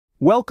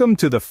Welcome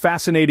to the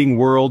fascinating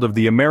world of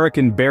the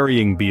American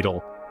burying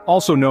beetle,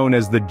 also known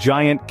as the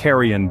giant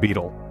carrion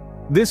beetle.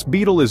 This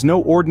beetle is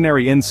no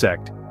ordinary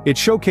insect. It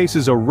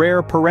showcases a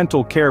rare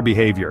parental care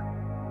behavior.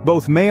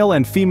 Both male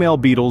and female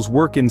beetles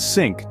work in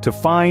sync to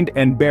find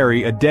and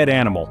bury a dead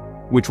animal,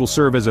 which will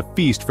serve as a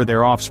feast for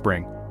their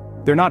offspring.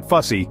 They're not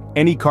fussy.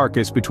 Any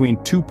carcass between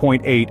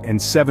 2.8 and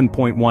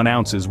 7.1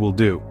 ounces will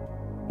do.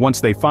 Once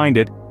they find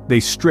it,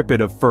 they strip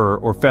it of fur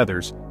or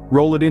feathers,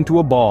 roll it into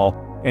a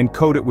ball, and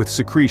coat it with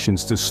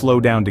secretions to slow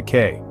down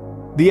decay.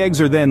 The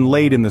eggs are then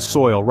laid in the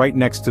soil right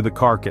next to the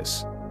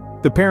carcass.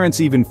 The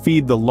parents even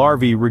feed the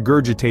larvae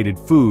regurgitated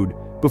food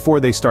before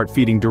they start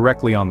feeding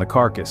directly on the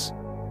carcass.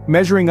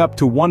 Measuring up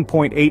to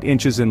 1.8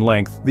 inches in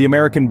length, the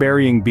American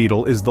burying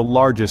beetle is the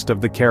largest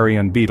of the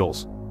carrion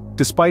beetles.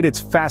 Despite its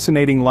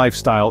fascinating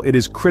lifestyle, it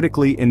is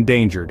critically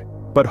endangered.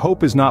 But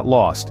hope is not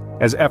lost,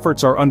 as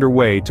efforts are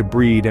underway to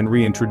breed and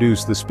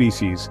reintroduce the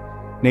species.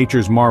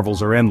 Nature's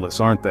marvels are endless,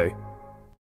 aren't they?